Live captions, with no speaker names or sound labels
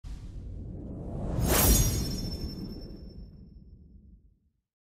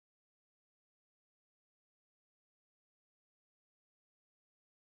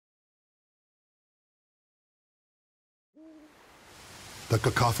The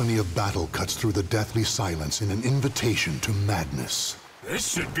cacophony of battle cuts through the deathly silence in an invitation to madness. This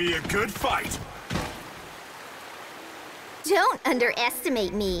should be a good fight! Don't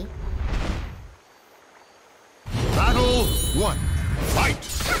underestimate me. Battle 1. Fight!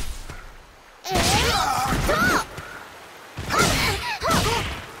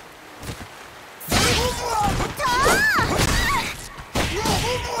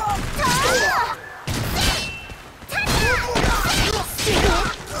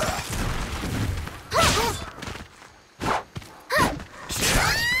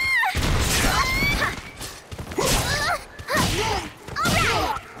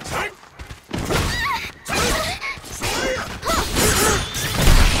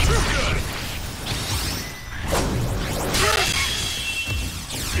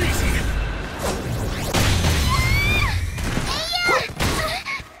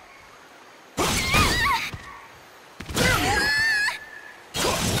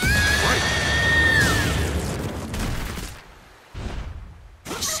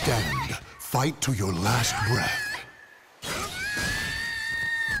 Stand. Fight to your last breath.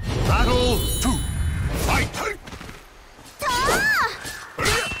 Battle 2. Fight!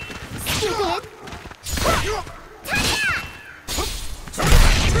 Stupid!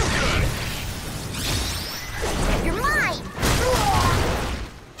 You're mine!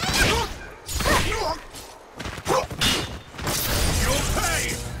 You'll pay!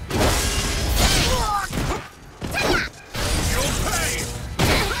 You'll pay!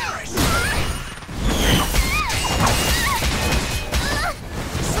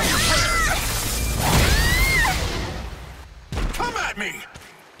 Come at me!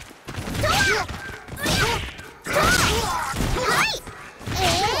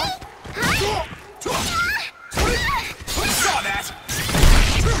 Saw that!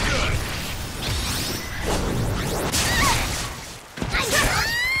 Too good!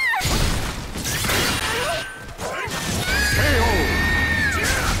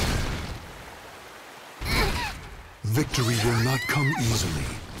 Victory will not come easily.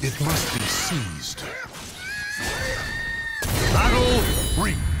 It must be seized. Battle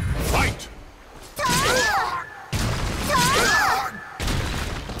 3. Fight!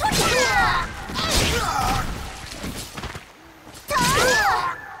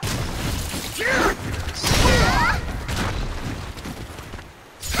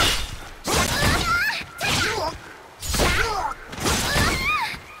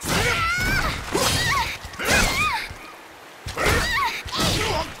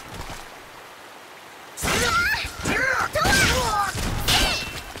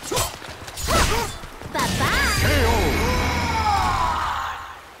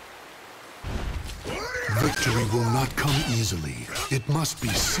 Victory will not come easily. It must be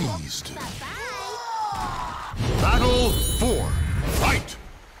seized. Battle 4. Fight!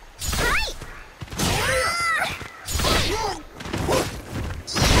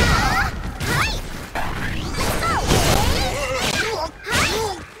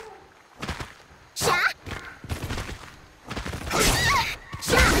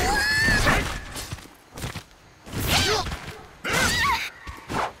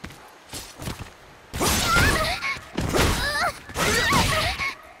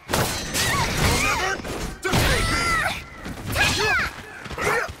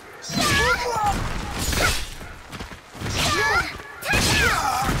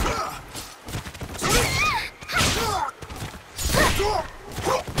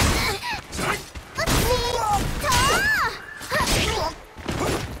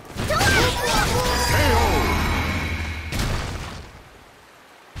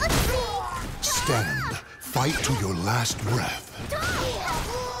 Stand. Fight to your last breath.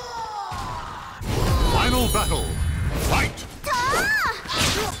 Final battle. Fight!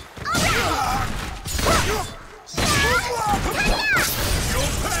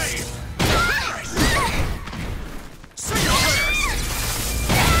 You'll pay! Say your prayers!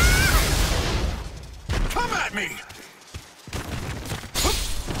 Come at me!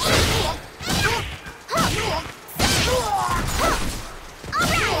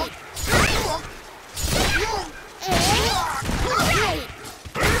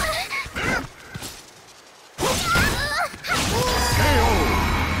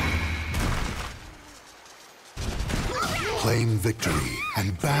 Claim victory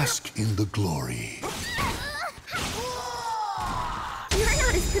and bask in the glory. You're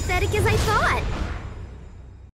not as pathetic as I thought.